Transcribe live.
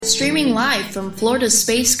streaming live from Florida's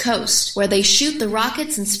Space Coast, where they shoot the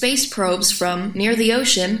rockets and space probes from near the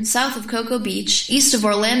ocean, south of Cocoa Beach, east of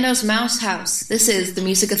Orlando's Mouse House. This is the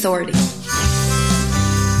Music Authority.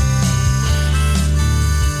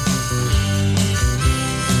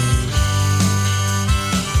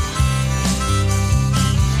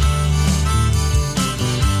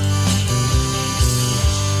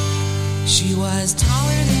 She was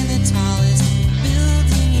taller than the tallest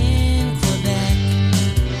building in Quebec,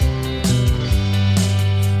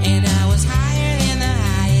 and I was higher than the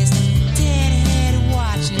highest deadhead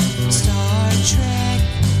watching Star Trek.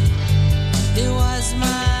 It was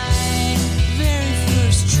my very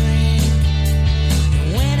first drink,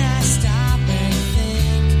 and when I stop and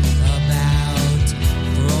think about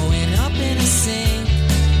growing up in a sink,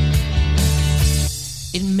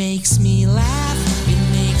 it makes me laugh, it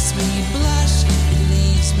makes me blush, it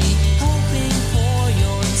leaves me hoping for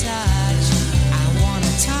your touch. I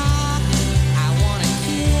wanna talk, I wanna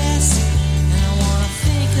kiss, and I wanna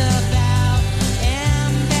think about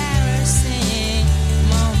embarrassing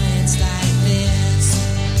moments like this.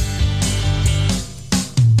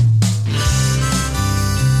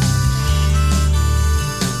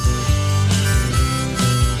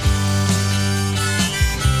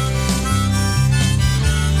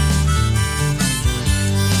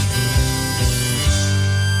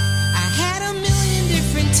 I had a million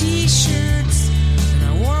different t-shirts, and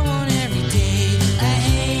I wore one every day.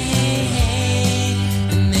 Hey, hey, hey.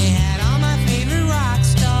 And they had all my favorite rock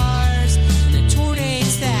stars and the tour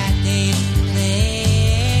dates that they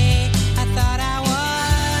play. I thought I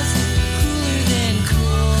was cooler than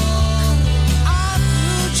cool all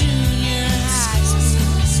through junior high school.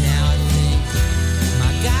 Now I think,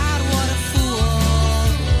 my God, what a fool.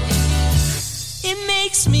 It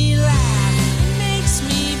makes me laugh, it makes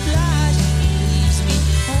me blush, it leaves me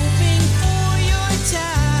hoping for your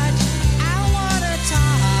touch. I wanna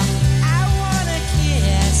talk, I wanna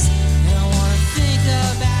kiss, and I wanna think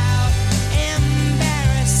about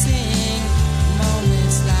embarrassing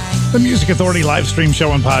moments like The Music Authority live stream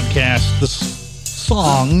show and podcast. The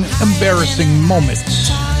song Embarrassing Moments.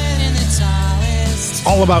 taller than the tallest.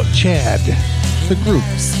 All about Chad, the group,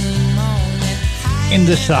 in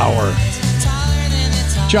this hour.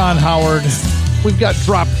 John Howard. We've got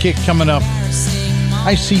Dropkick coming up.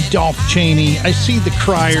 I see Dolph Chaney. I see the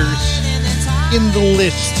Criers in the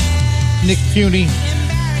list. Nick Fury,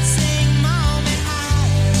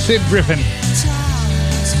 Sid Griffin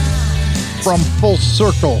from Full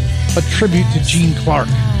Circle, a tribute to Gene Clark.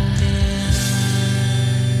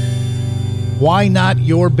 Why Not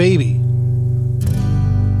Your Baby?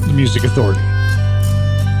 The Music Authority.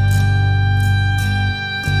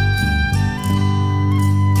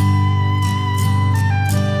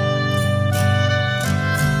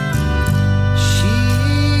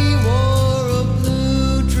 She wore a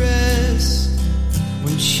blue dress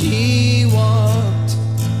when she walked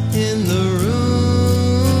in the room,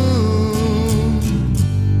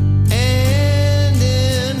 and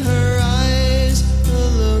in her eyes the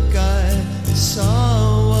look I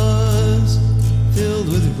saw was filled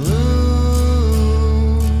with gloom.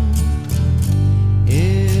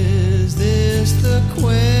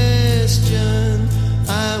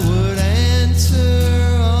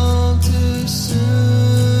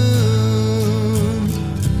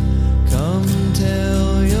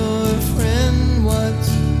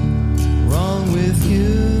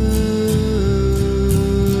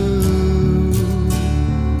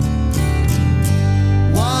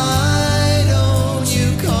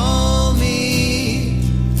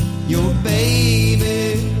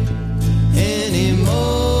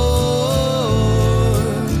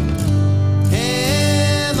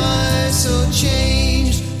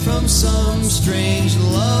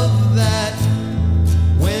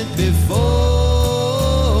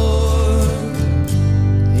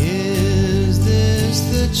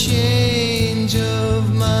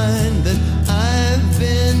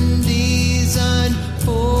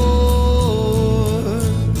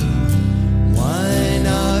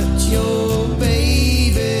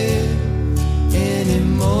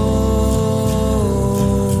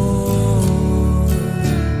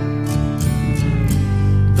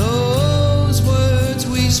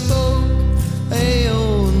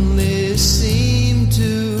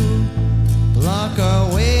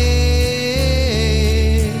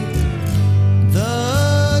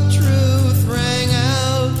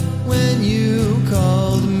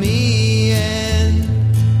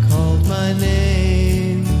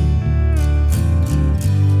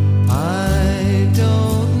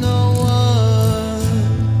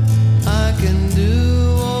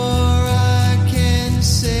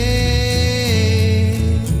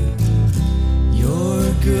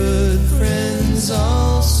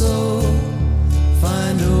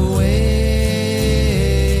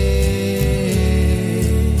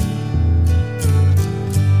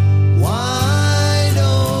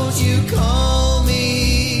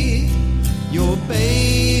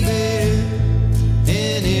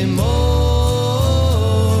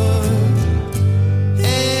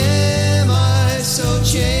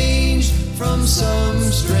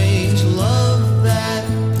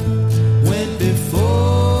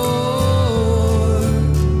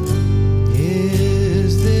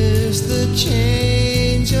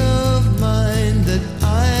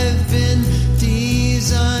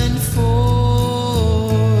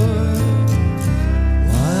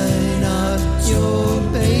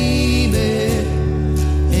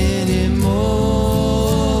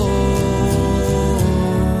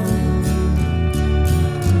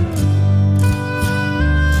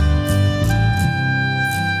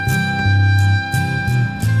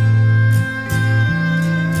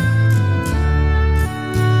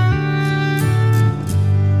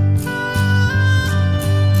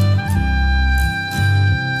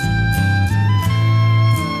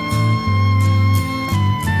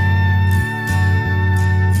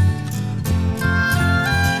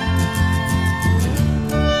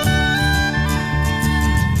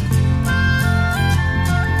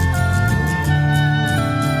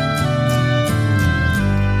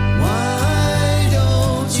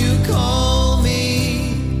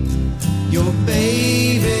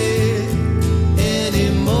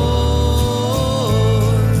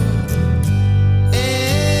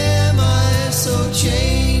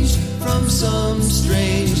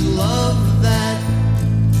 strange love that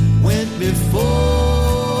went before.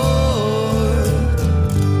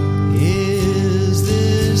 Is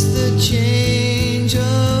this the change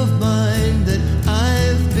of mind that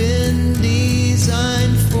I've been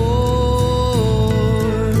designed for?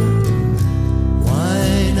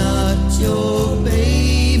 Why not your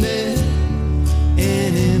baby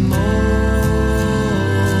anymore?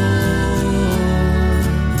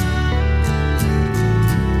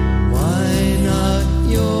 Why not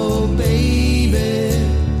your baby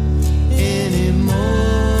anymore?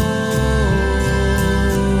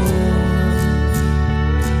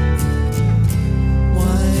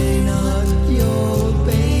 Why not your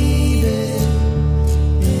baby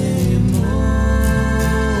anymore?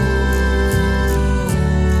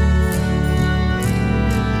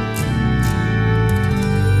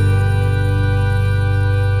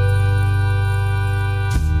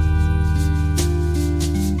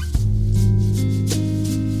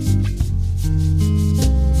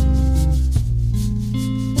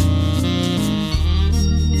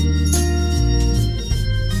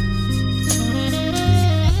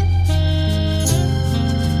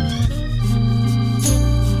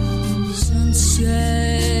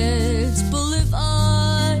 Sunsets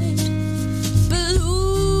Boulevard, blue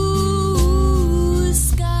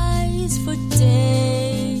skies for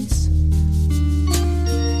days.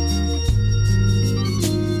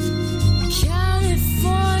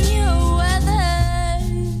 California weather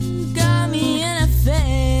got me in a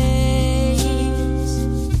phase.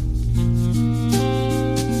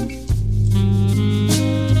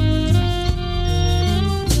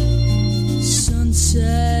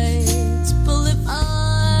 Sunsets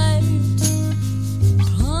Boulevard,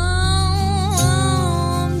 palm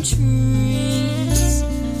trees,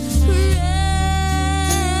 red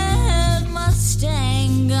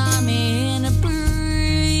Mustang got me in a breeze.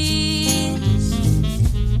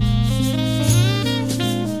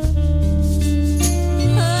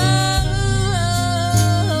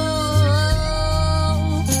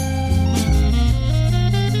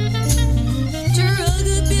 Drug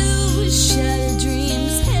abuse, shattered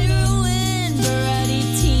dreams, heroin, variety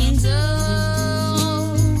teens,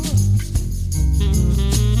 oh.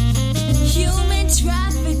 Human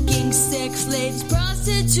trafficking, sex slaves,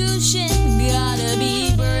 prostitution, gotta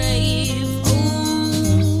be brave,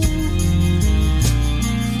 oh.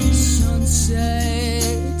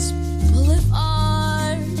 Sunsets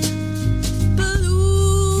Boulevard, blue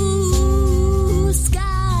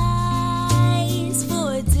skies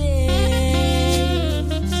for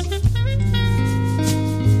days.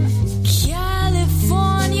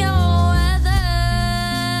 California weather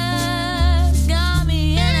got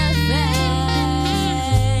me in a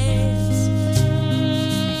phase.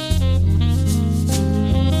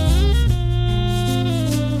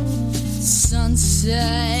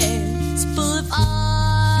 Sunsets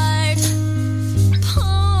Boulevard,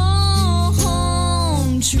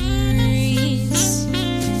 palm trees,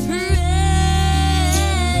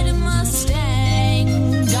 red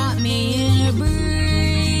Mustang got me in a breeze.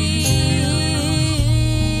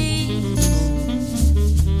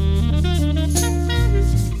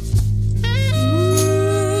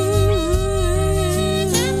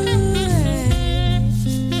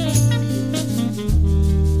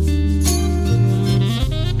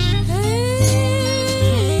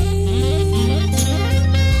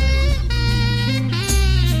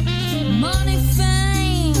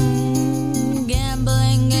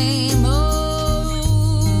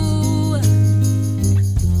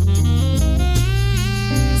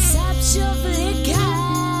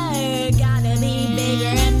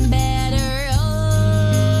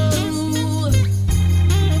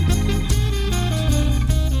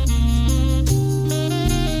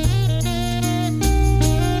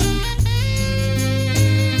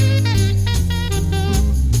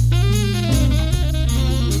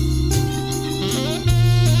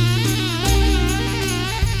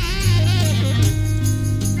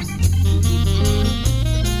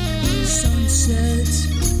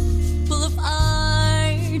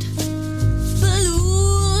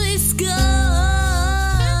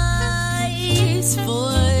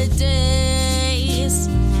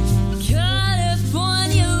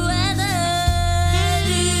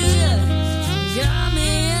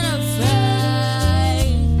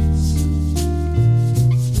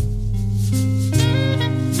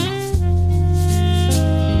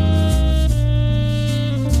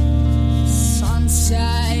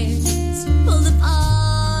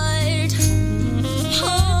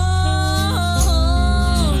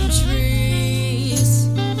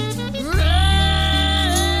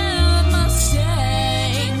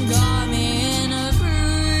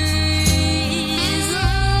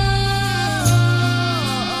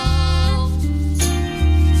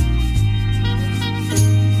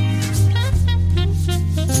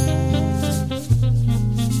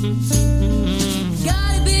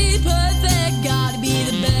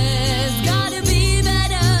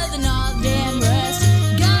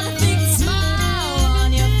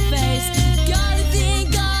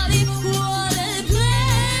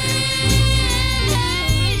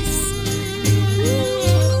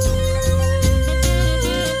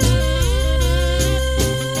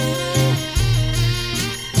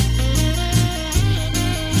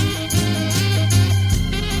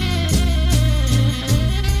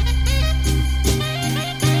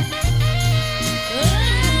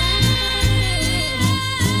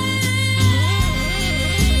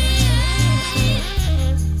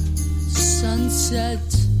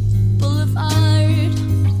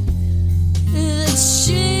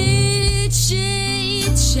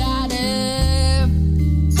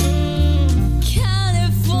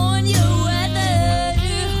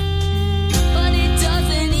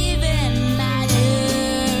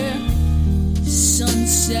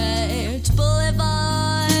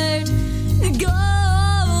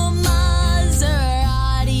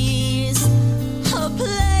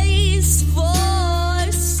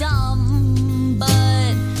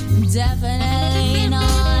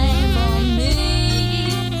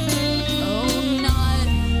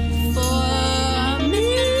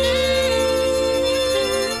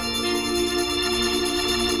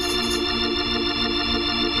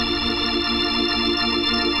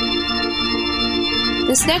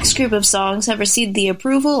 next group of songs have received the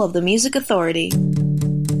approval of the Music Authority.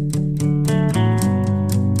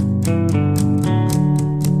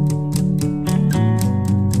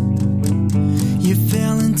 You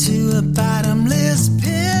fell into a bottomless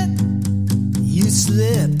pit. You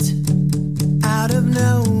slipped out of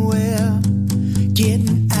nowhere.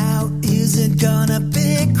 Getting out isn't gonna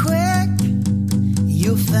be quick.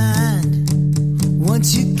 You'll find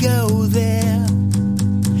once you go there,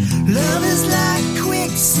 love is like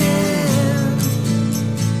quicksand.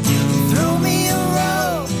 Throw me a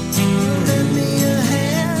rope, lend me a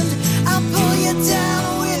hand. I'll pull you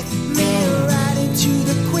down with me right into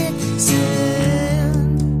the quicksand.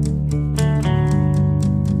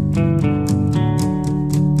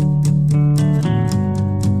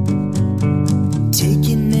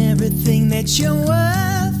 Taking everything that you're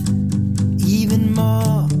worth, even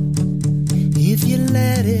more if you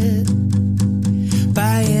let it.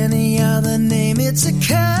 By any other name, it's a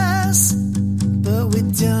curse, but we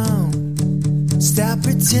don't stop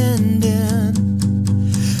pretending.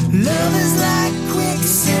 Love is like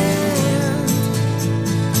quicksand.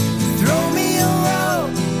 Throw me a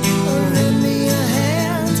rope or lend me a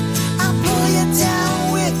hand. I'll pull you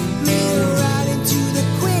down with me right into the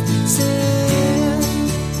quicksand.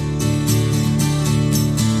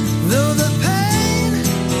 Though the pain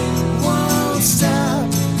won't stop,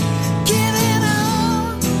 giving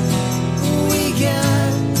all we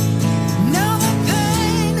got. No, the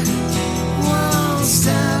pain won't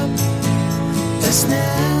stop us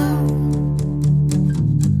now.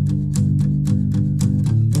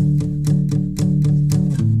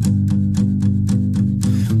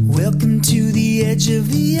 Welcome to the edge of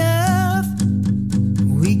the earth.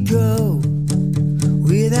 We go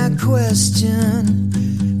without question.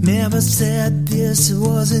 Never said this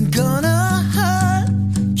wasn't gonna hurt.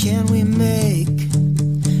 Can we make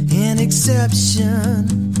an exception?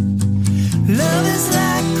 Love is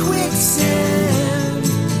like quicksand.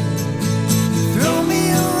 Throw me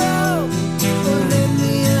a rope or lend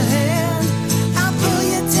me a hand. I'll pull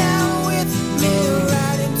you down with me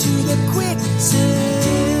right into the quicksand.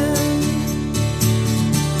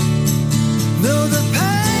 Though the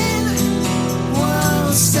pain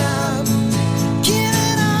won't stop,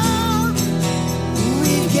 giving all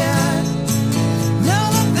we got. No,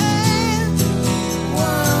 the pain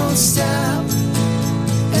won't stop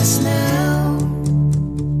us now.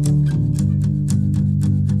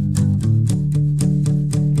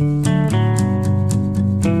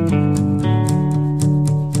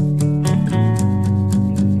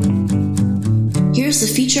 Here's the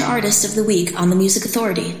feature artist of the week on the Music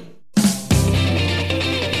Authority.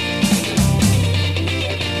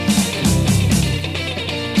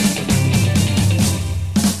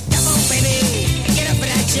 Come on, baby, get up in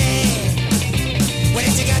that chair. What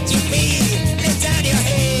has it got you feel? Lift down your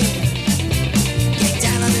head. Get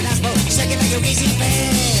down on the dance floor, shake it like a greasy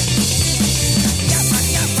bear. Yappa,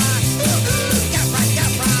 yappa, yappa, yappa,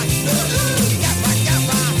 yappa,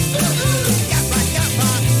 yappa, yappa, yappa.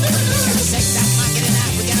 Gotta shake that monkey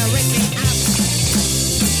tonight, we gotta rip it up.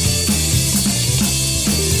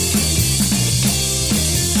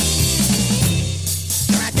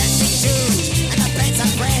 There are dancing shoes and the pants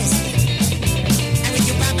are pressed. And with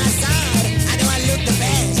you by my side, I know I look the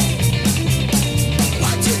best.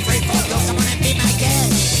 1, 2, 3, 4, go, come on and be my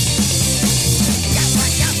guest. Yappa,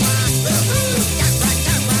 yappa, yappa, yappa,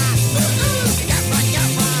 yappa,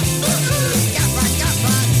 yappa, yappa,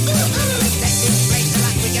 yappa. Let's take this place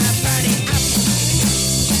tonight, we gotta burn it up.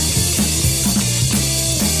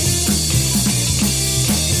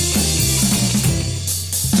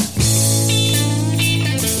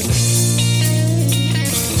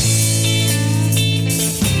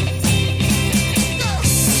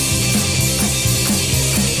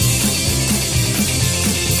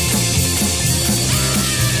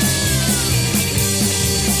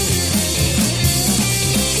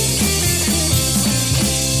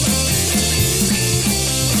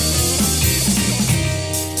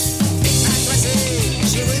 Big fat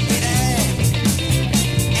dresses, she would be there.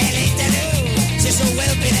 Elle est à nous, she so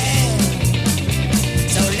will be there.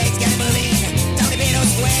 So let's get moving down the middle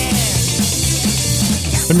square.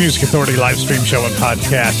 The Music Authority live stream show and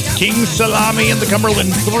podcast. King Salami and the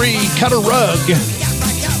Cumberland 3 cut a rug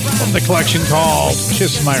from the collection called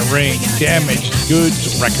Kiss My Ring, Damaged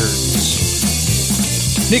Goods Records.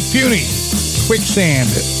 Nick Puny, Quicksand.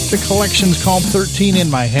 The collection's called 13 in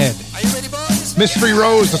My Head. Mystery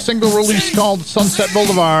Rose, a single release called Sunset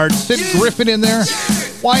Boulevard. Sid Griffin in there.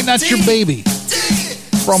 Why Not Your Baby?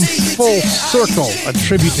 From Full Circle, a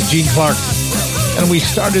tribute to Gene Clark. And we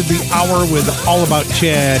started the hour with All About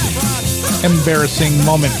Chad. embarrassing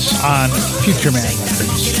moments on Future Man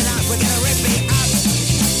Records.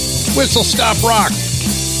 Whistle Stop Rock,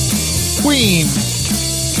 Queen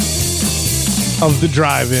of the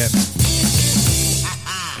Drive-In.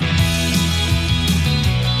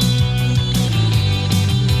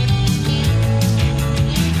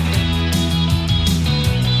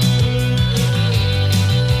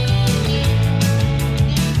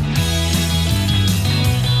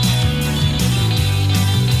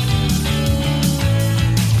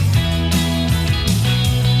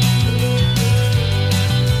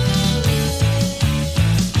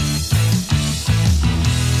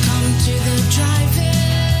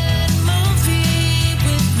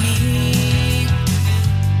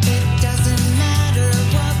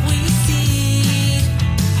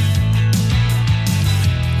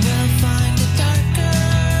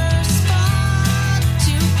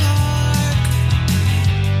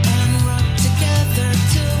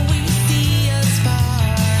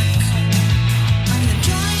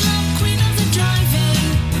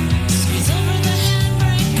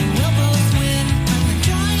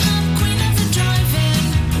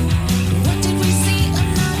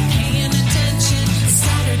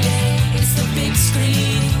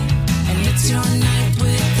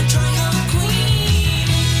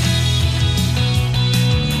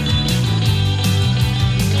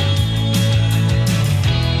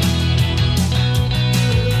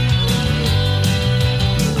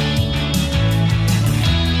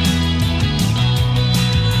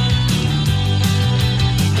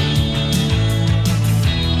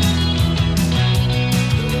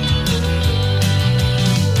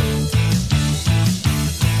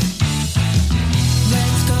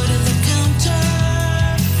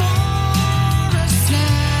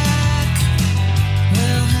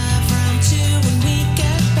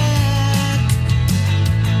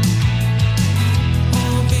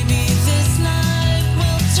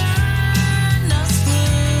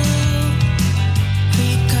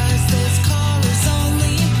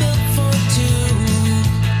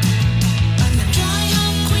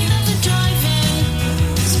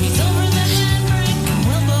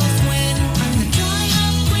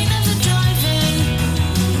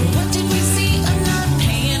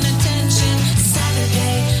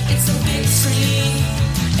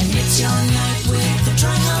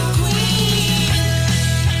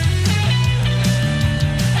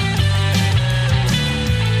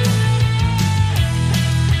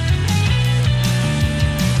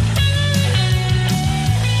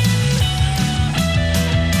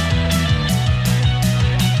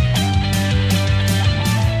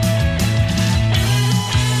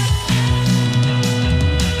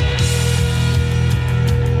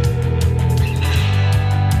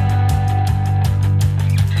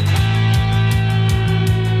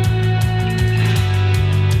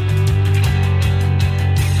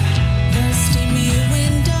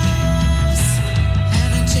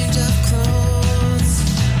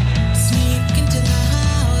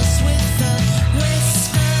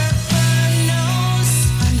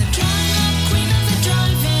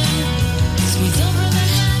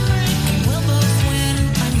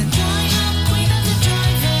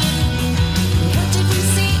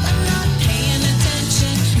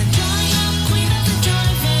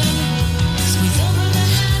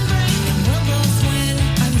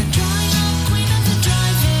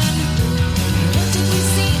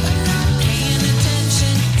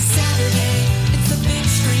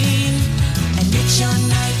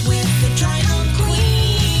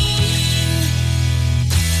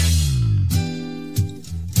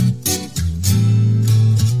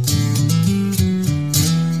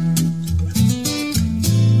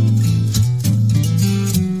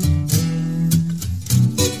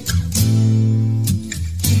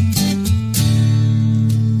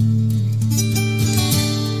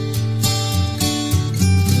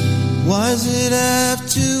 Why's it have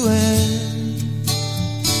to end?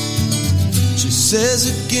 She says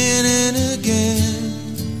again and again.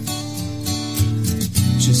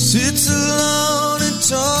 She sits alone and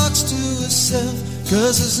talks to herself,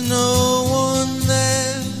 'cause there's no one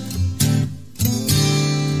there.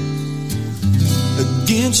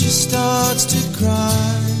 Again she starts to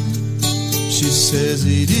cry. She says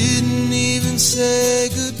he didn't even say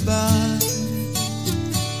goodbye.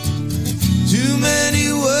 Too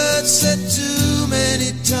many words said too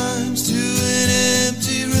many times to an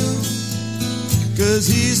empty room, 'cause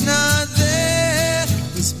he's not there.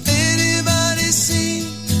 Has anybody seen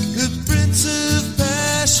the Prince of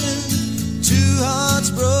Passion? Two hearts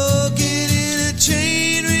broken in a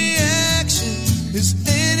chain reaction. Has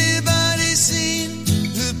anybody seen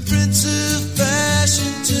the Prince of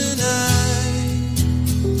Passion tonight?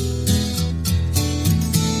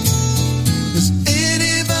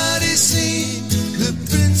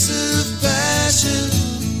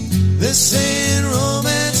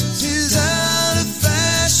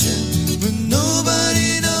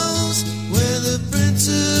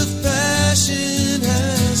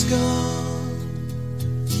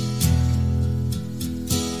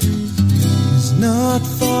 not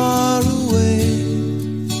far away,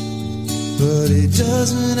 but he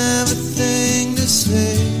doesn't have a thing to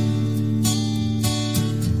say.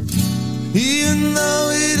 Even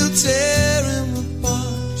though it'll tear him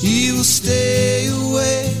apart, he will stay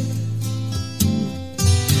away.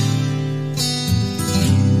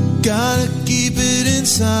 Gotta keep it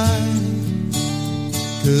inside,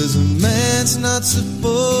 'cause a man's not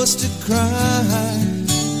supposed to cry.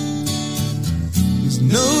 There's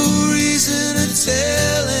no reason to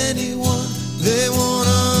tell anyone, they won't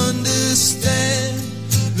understand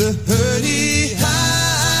the hurt he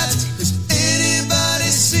hides. Has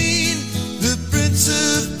anybody seen the Prince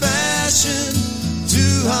of Passion?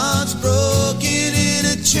 Two hearts broken in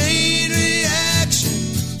a chain reaction.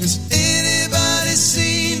 Has anybody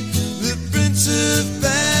seen the Prince of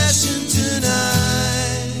Passion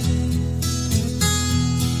tonight?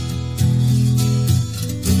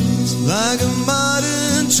 It's like a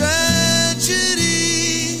modern tragedy.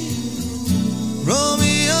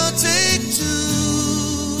 Romeo take two.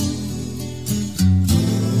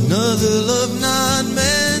 Another love not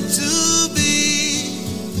meant to be.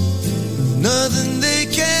 Nothing they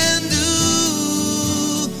can do.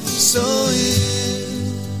 So if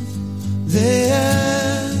they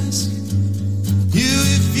ask you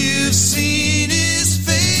if you've seen his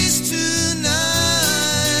face tonight,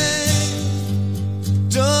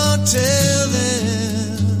 don't tell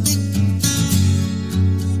them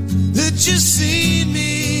that you've seen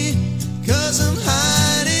me, 'cause I'm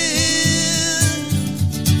hiding,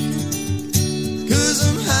 'cause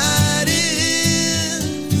I'm hiding,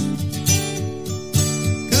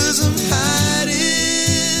 'cause I'm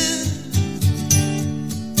hiding.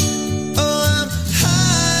 Oh, I'm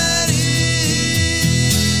hiding.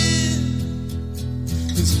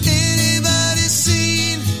 Has anybody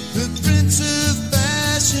seen the Prince of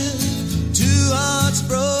Passion? Two hearts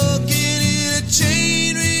broken in a chain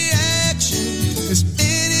reaction. Has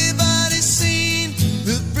anybody seen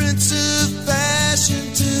the Prince of Passion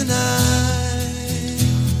tonight?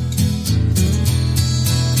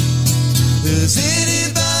 Has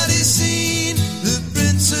anybody seen the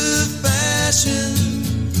Prince of Passion?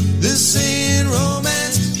 They're saying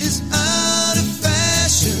romance is out of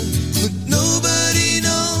fashion, but nobody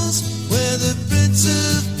knows where the Prince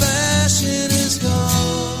of Passion is gone.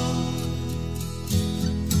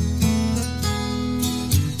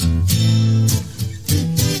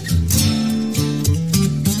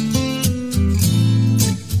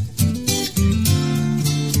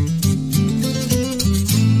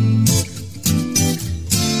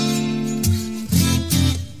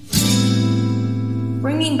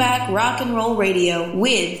 Bringing back rock and roll radio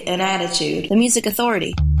with an attitude. The Music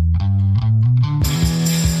Authority.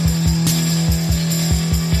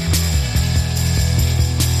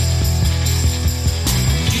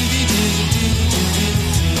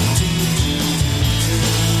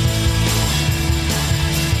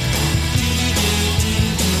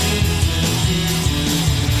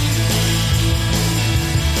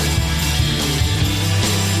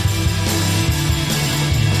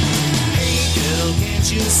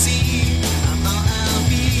 Can't you see I'm all I'll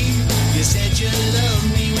be? You said you love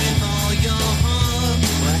me with all your heart.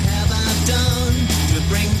 What have I done to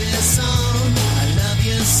bring this on? I love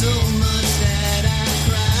you so much that I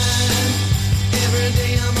cry. Every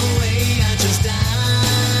day I'm away, I just die.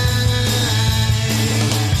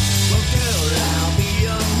 Well, girl, I'll be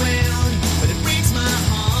around, but it breaks my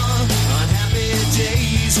heart on happy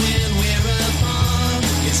days when we're apart.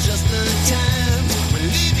 It's just the time we're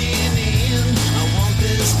living in. I want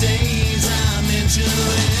this day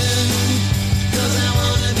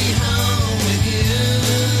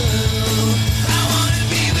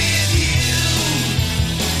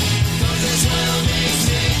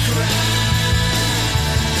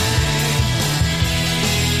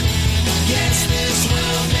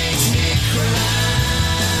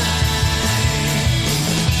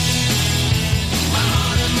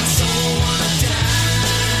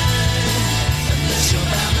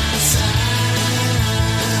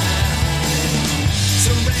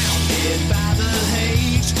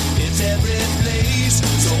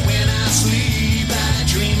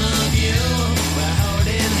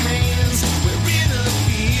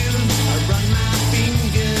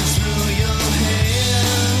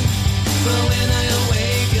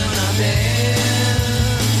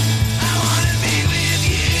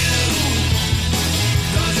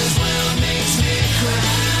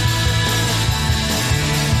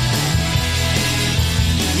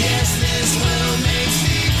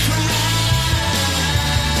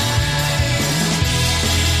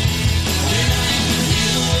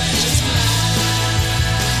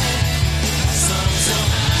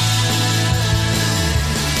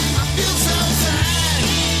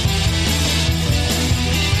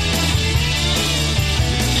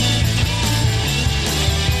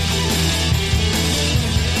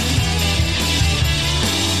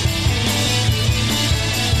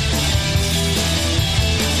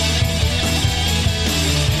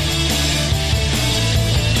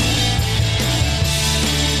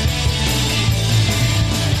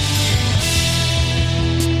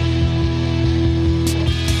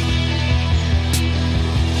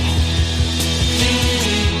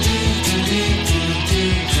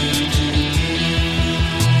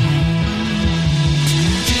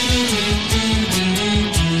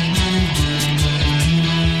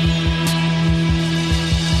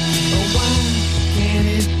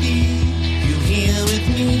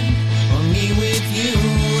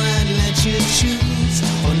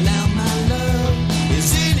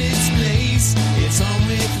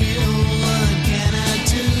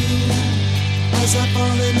rise up,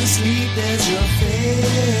 falling asleep, there's your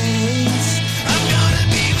face. I'm gonna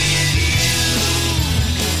be with you,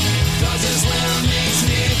 'cause this world makes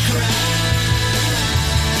me cry.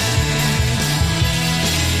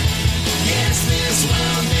 Yes, this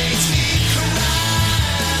world makes me cry.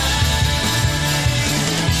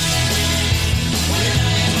 When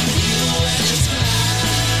I am with you, I just fly.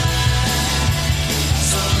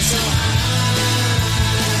 So high,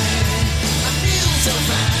 I feel so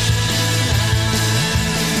fine.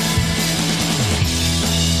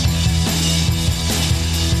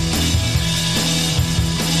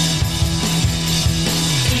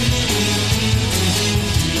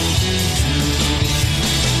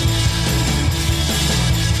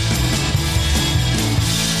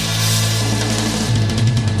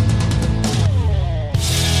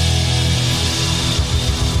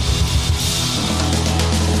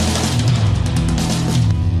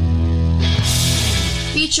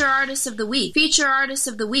 Feature Artist of the Week. Feature Artist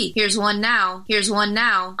of the Week. Here's one now. Here's one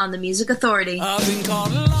now on the Music Authority. I've been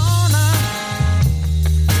called a loner.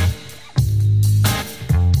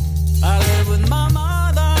 I live with my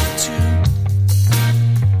mother too.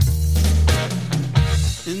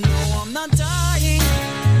 And though I'm not dying,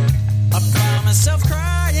 I find myself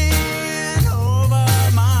crying over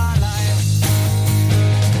my life.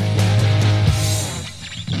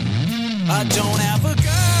 I don't have a girl.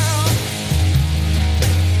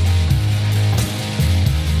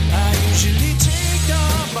 I usually take the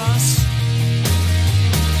bus.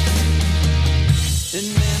 And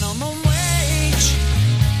minimum wage,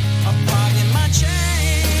 I'm pocket my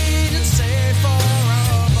chain and save for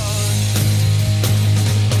a bus.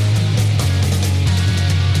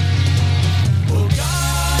 Oh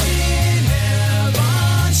God in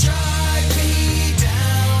heaven, strike me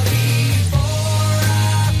down before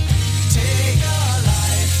I take a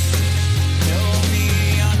life. Help me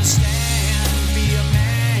understand, be a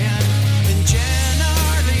man, and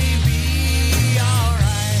generally be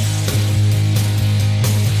alright.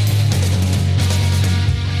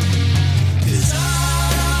 'Cause I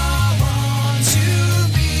want to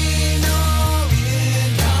be no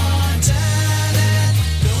incontinent,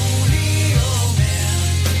 lonely old man,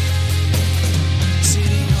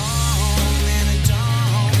 sitting home in a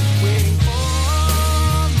dorm, waiting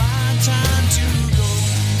for my time to go.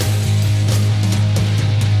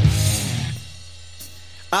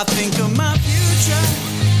 I think of my future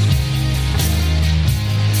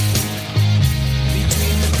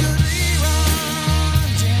between the good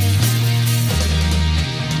reruns,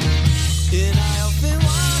 and I often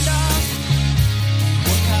wonder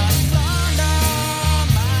what kind of blunder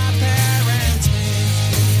my parents made.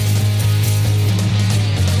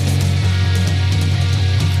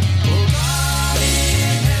 Oh God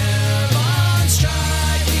in heaven,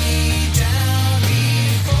 strike me down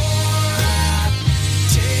before I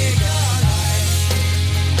take a life.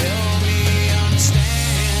 Help me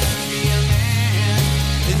understand, be a man,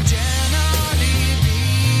 and generally be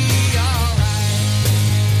alright.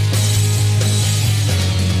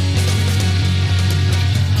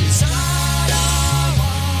 'Cause I don't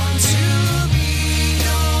want to be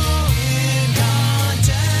no incontinent,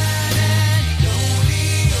 lonely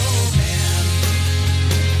old man,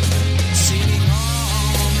 sitting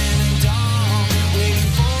home in a dorm,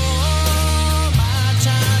 waiting for my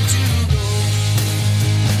time to go.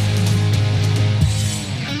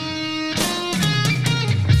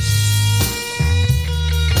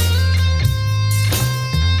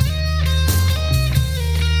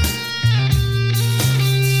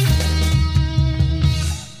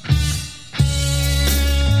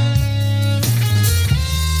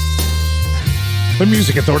 The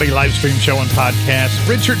Music Authority live stream show and podcast.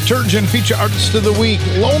 Richard Turgeon, Feature Artist of the Week.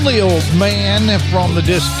 Lonely Old Man from the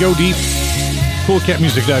disc Go Deep.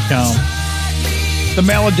 CoolCatMusic.com. The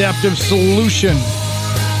Maladaptive Solution.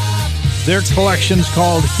 Their collection's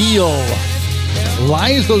called Heal.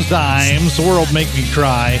 Lysozymes, The World Make Me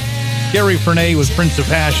Cry. Gary Fernay with Prince of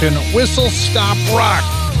Passion. Whistle Stop Rock.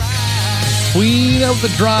 Queen of the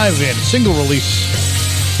Drive-In. Single release.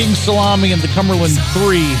 King Salami and the Cumberland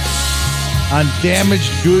 3. On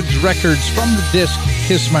Damaged Goods Records from the disc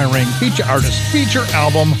Kiss My Ring. Feature artist, feature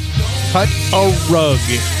album, Cut a Rug.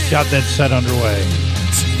 Got that set underway.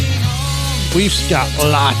 We've got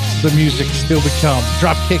lots of music still to come.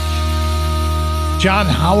 Dropkick, John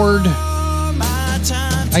Howard.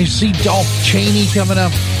 I see Dolph Chaney coming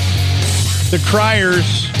up. The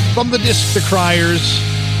Criers, from the disc The Criers.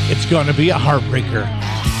 It's going to be a heartbreaker.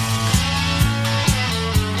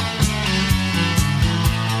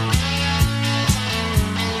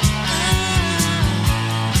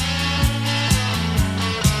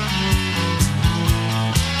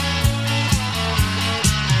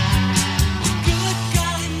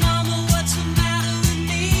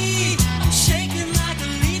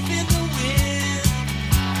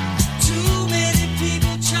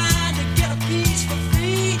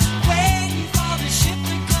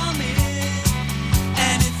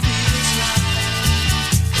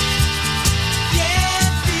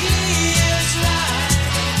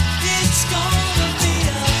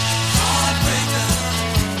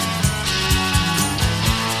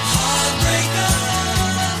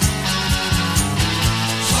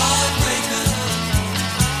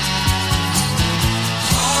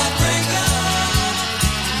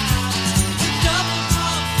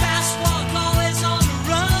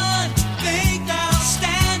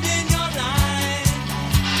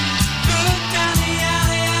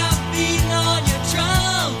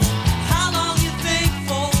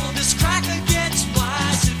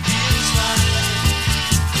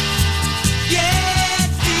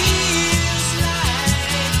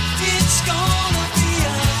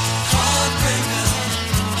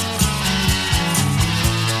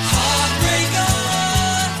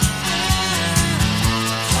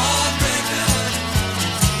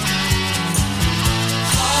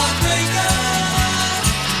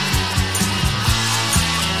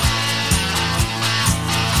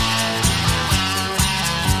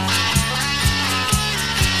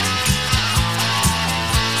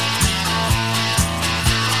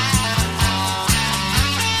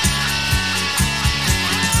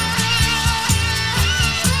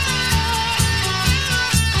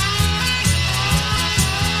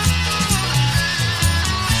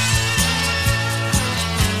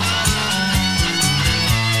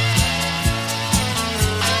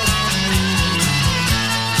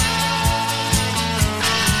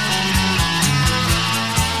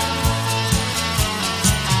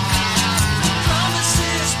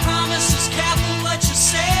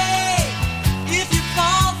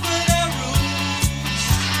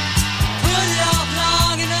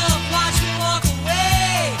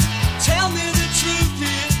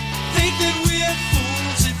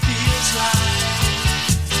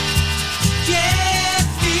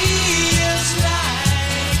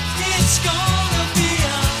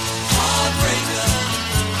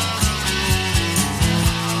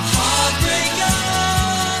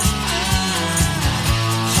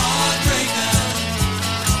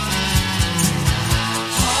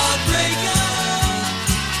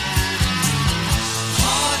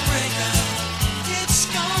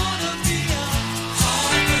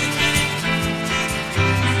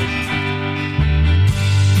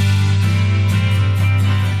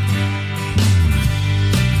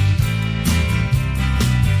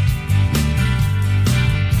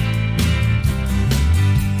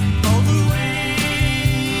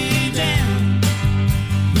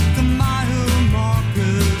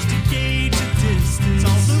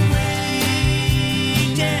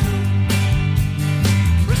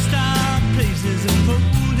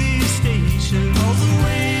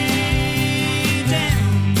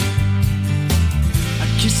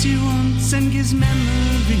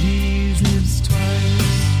 memories lives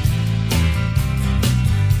twice.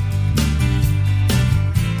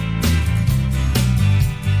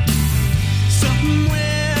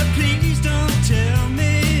 Somewhere, please don't tell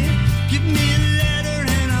me. Give me a letter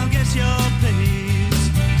and I'll guess your place.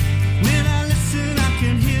 When I listen, I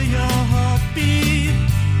can hear your heartbeat.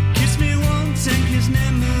 Kiss me once and kiss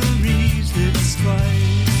memories lips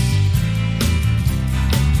twice.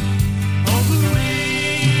 All the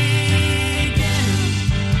way down,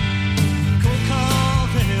 cold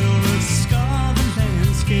Carvel, scar the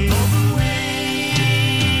landscape. All the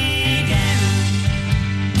way down,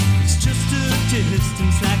 it's just a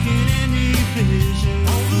distance like in any vision.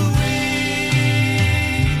 All the way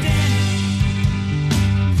down,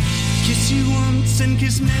 kiss you once and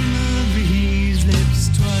kiss memories lips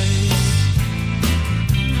twice.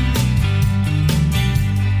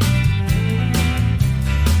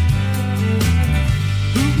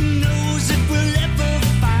 Who knows if we'll ever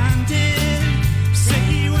find it?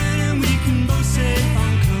 Say when and we can both say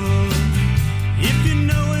uncle. If you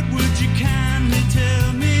know it, would you kindly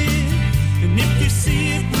tell me? And if you see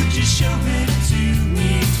it, would you show it to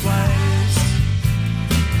me twice?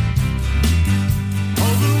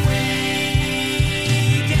 All the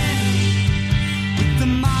way down, with the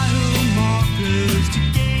mile markers to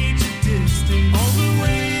gauge the distance. All the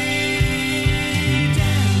way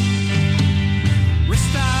down,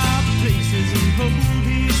 rest our places and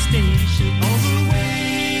holy station. All the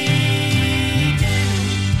way down,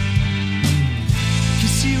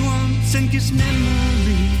 kiss you once and kiss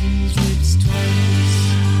memories lips twice.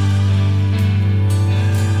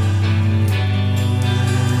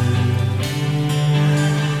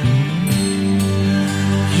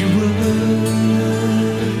 You were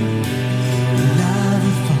alive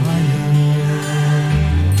with fire,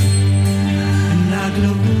 and I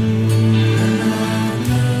glow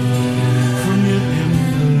from your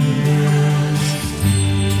embers.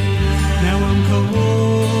 Now I'm cold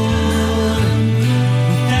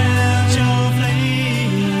without your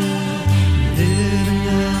flame, living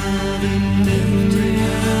out in memory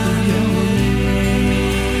of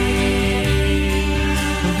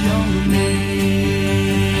your name.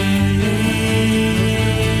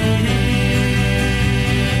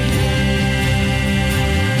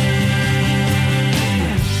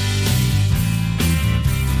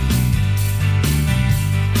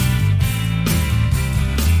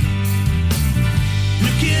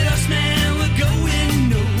 Look at us, man, we're going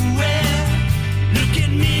nowhere. Look at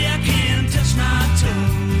me, I can't touch my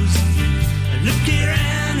toes. Look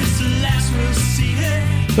around, it's the last we'll see her.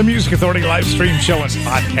 The Music Authority live stream show and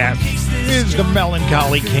podcast is the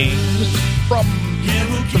Melancholy Kings from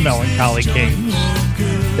the Melancholy Kings.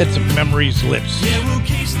 It's Memories Lips.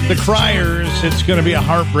 The Criers, it's going to be a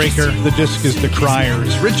heartbreaker. The disc is The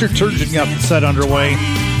Criers. Richard Turgeon got the set underway.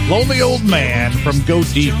 Lonely Old Man from Go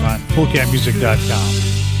Deep on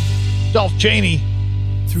coolcatmusic.com. Dolph Chaney.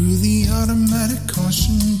 Through the automatic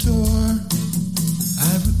caution door,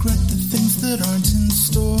 I regret the things that aren't in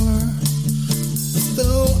store. But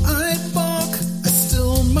though I balk, I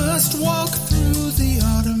still must walk through the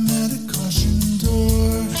automatic caution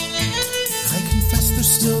door. I confess there's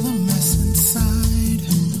still a mess inside,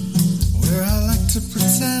 where I like to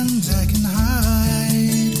pretend I can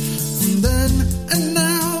hide. And then and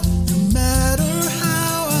now, no matter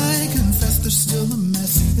how, I confess there's still a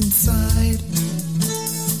mess inside.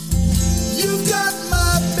 You've got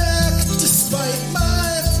my back despite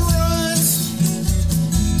my front.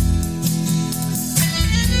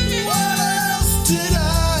 What else did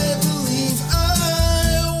I believe I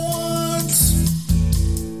want?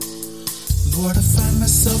 Lord, I find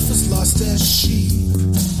myself as lost as sheep,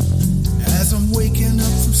 as I'm waking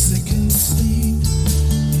up from sickened sleep.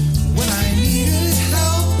 When I needed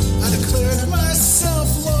help, I declared myself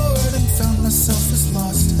Lord and found myself as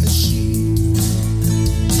lost as sheep.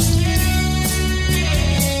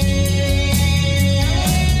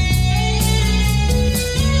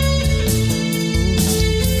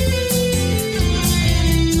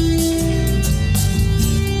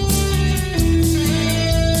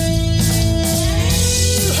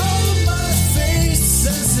 You hold my face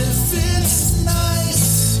as if it's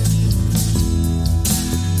nice,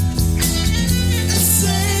 and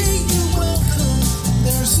say you're welcome,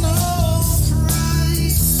 there's no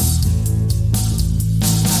price.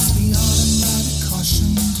 Past the automatic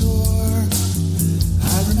caution door, I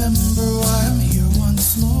remember why I'm here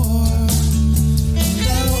once more.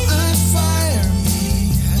 Now I fire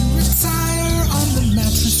me and retire on the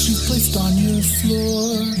mattress you placed on your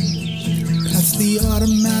floor. Past the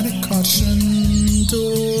automatic caution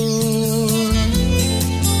door.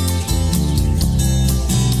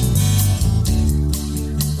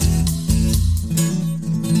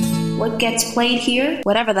 What gets played here?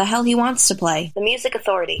 Whatever the hell he wants to play. The Music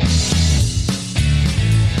Authority.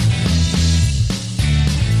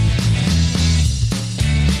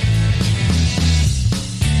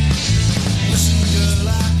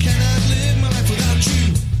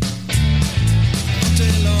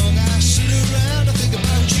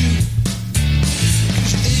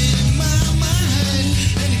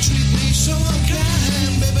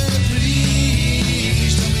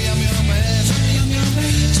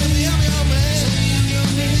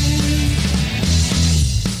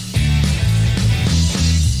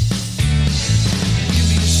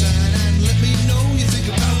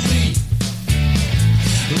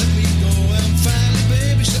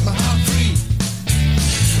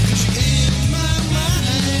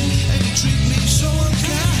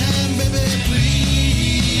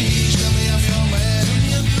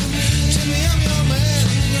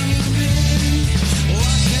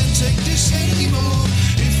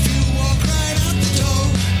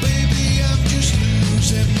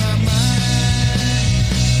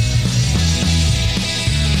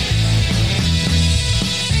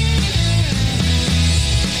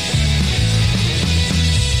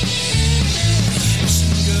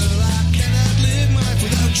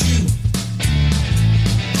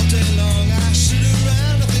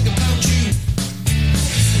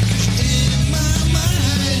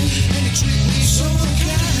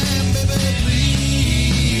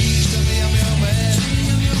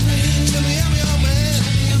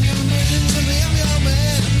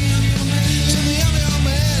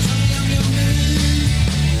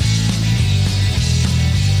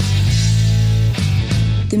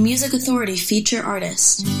 The Music Authority feature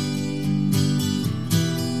artist.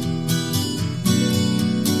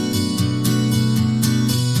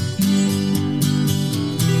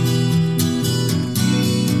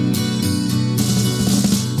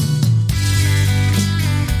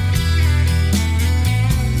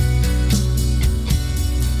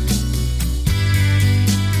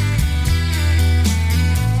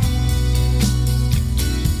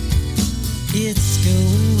 It's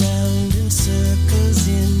going round in circles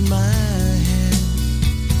in my head.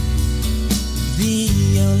 The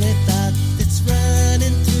only thought that's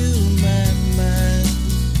running through my mind,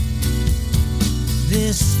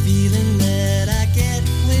 this feeling that I get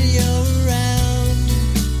when you're around,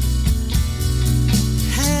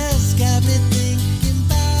 has got me thinking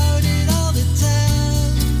about it all the time.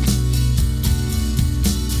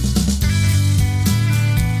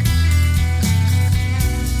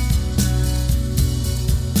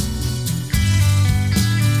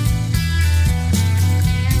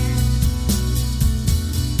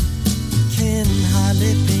 Can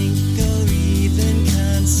hardly think or even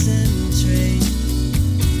concentrate.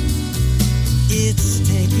 It's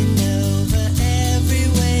taking over every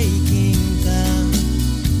waking thought.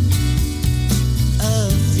 A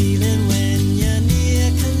feeling when you're near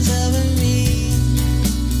comes over me.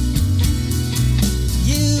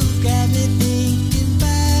 You've got me thinking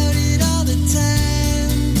about it all the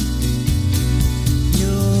time.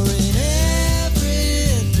 You're in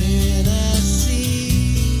everything I see.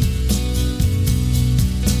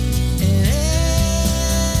 And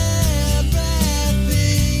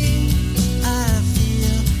everything I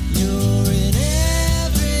feel, you're in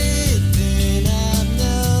everything I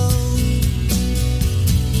know.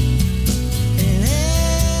 And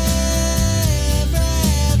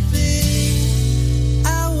everything I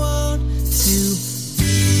want to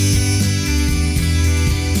be.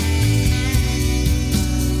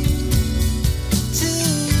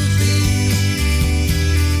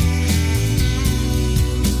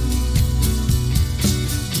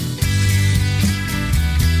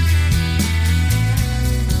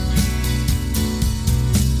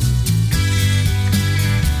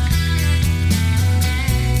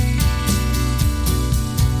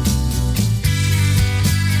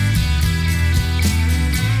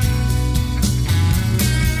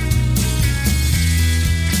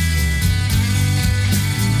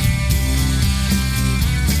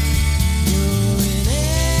 You're in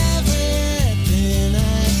everything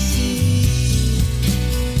I see.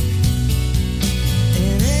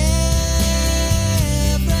 And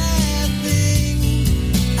everything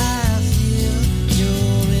I feel,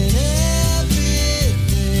 you're in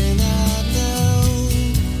everything I know.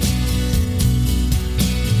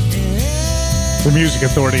 And The Music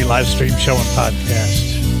Authority live stream show and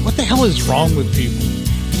podcast. What the hell is wrong with people?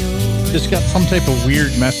 Just got some type of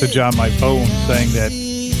weird message on my phone saying that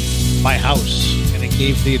my house, and it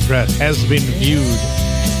gave the address, has been viewed.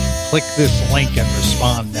 Click this link and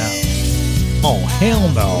respond now. Oh, hell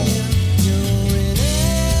no.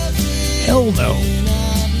 Hell no.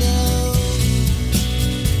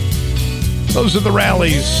 Those are the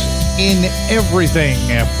Rallies in Everything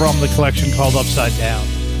from the collection called Upside Down.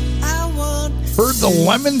 Heard the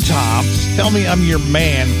Lemon Tops, Tell Me I'm Your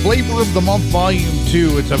Man, Flavor of the Month Volume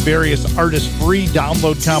 2. It's a various artist-free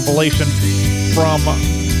download compilation from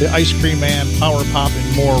the Ice Cream Man, Power Pop,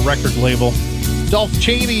 and More record label. Dolph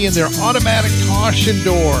Chaney and their Automatic Caution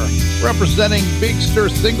Door, representing Big Stir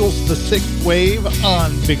Singles The Sixth Wave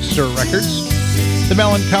on Big Stir Records. The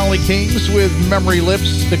Melancholy Kings with Memory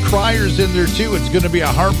Lips. The Criers in there too, It's Gonna Be a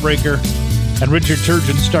Heartbreaker. And Richard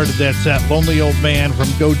Turgeon started that set, Lonely Old Man from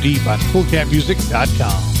Go Deep on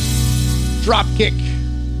CoolCatMusic.com. Dropkick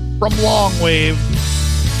from Long Wave.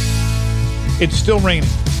 It's Still Raining.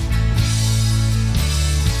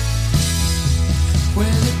 When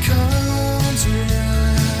it comes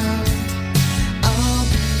around, I'll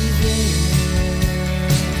be there.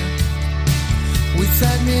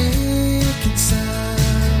 Without making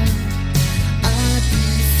sound, I'd be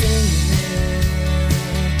there.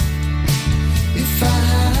 If I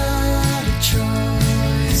had a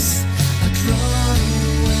choice, I'd run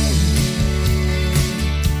away.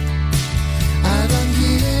 I'd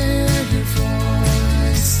unhear your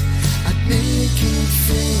voice, I'd make it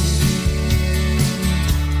fade.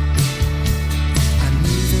 And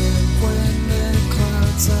even when the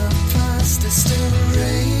clouds are past, it's still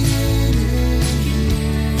raining here.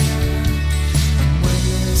 And when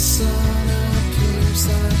the sun appears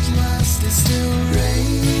at last, it's still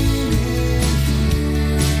raining.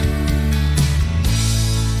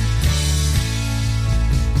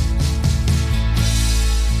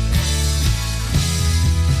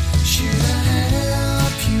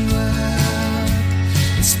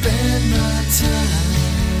 Spend my time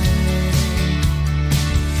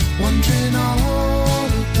wondering all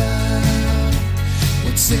about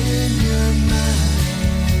what's in your mind.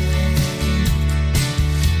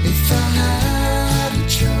 If I had a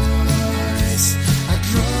choice, I'd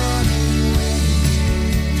run away.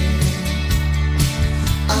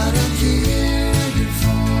 I don't hear your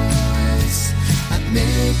voice, I'd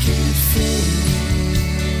make it fade.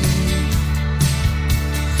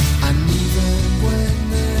 And even when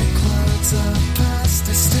the clouds are past,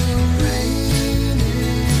 it's still raining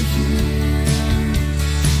here.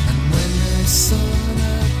 And when the sun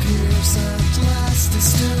appears at last, it's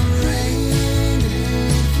still raining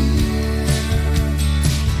here.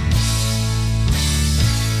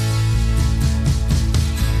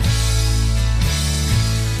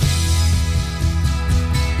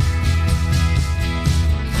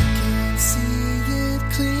 I can see it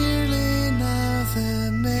clearly now, the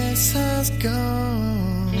mist has gone.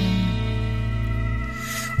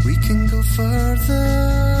 We can go further.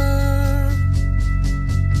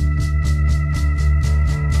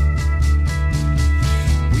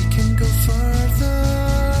 We can go further.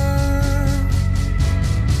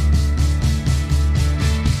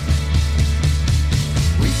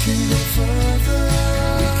 We can go further.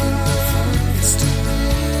 We can go further. It's still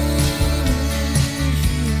raining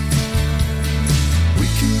here. We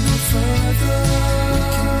can go further. We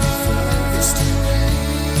can go further. It's still raining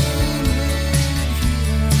here.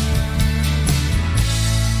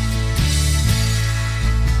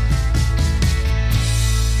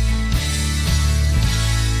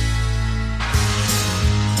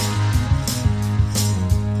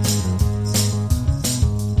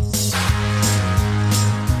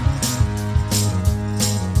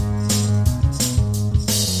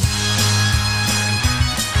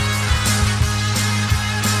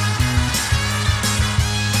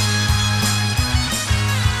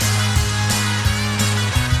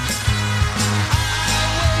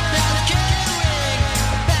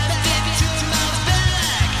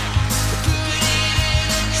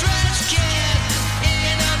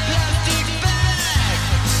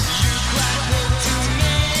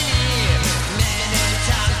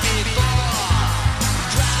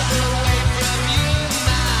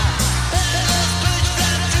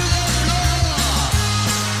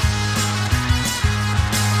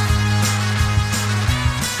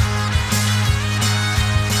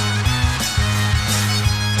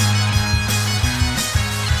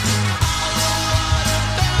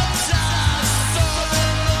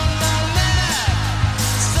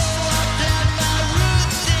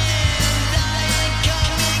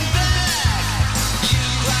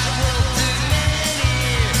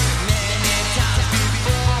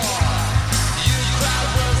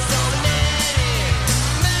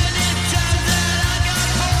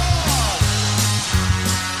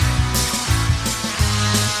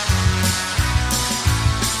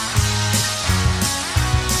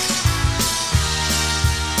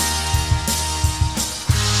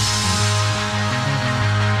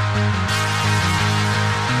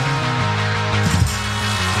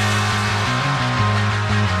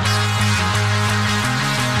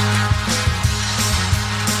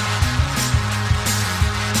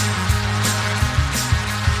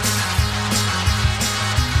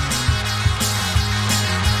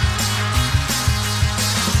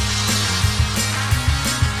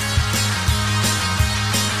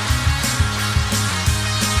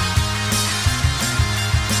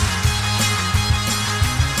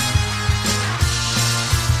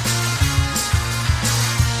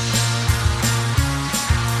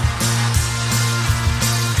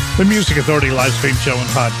 The Music Authority live stream show and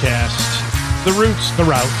podcast. The roots, the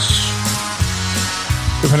routes.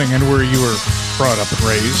 Depending on where you were brought up and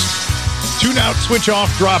raised. Tune out, switch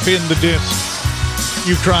off, drop in the disc.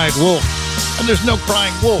 You cried wolf. And there's no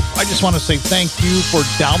crying wolf. I just want to say thank you for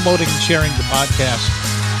downloading and sharing the podcast.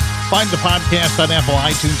 Find the podcast on Apple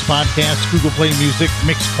iTunes Podcasts, Google Play Music,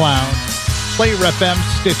 Mixcloud, Player FM,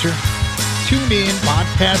 Stitcher, TuneIn,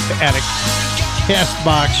 Podcast Addict,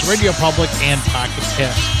 CastBox, Radio Public, and Pocket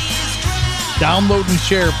Cast. Download and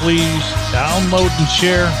share, please. Download and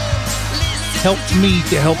share. Help me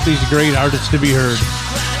to help these great artists to be heard.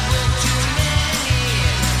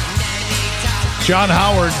 John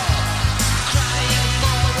Howard.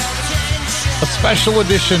 A special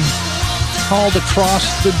edition called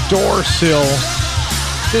Across the Door Sill.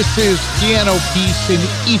 This is piano piece in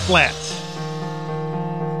E-flat.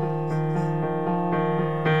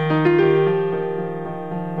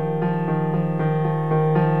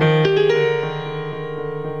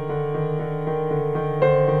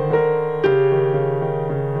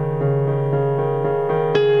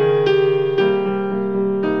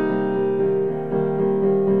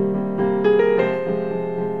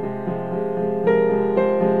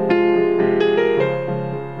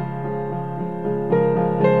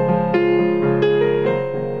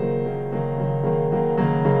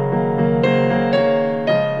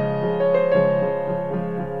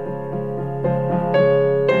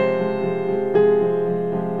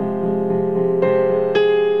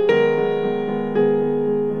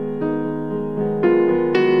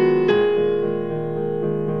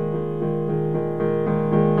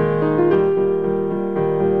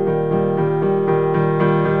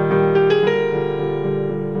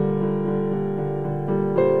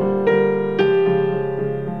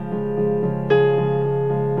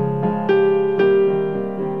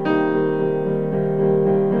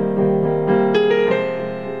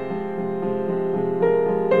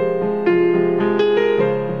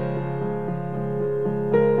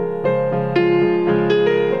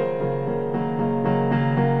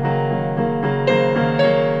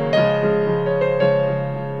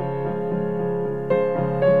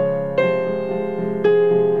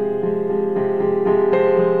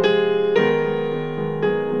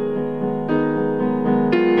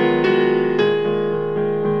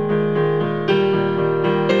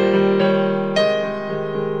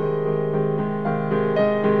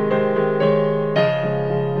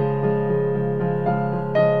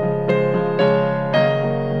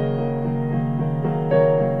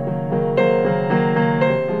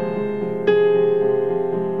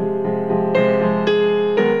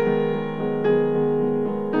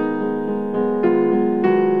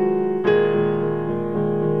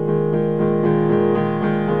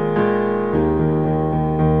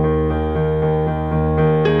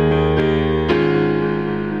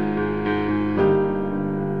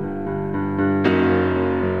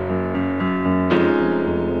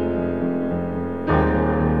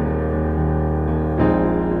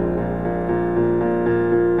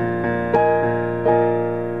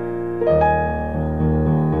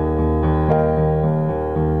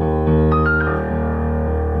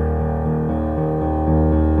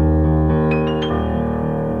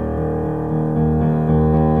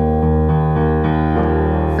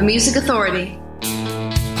 The Music Authority.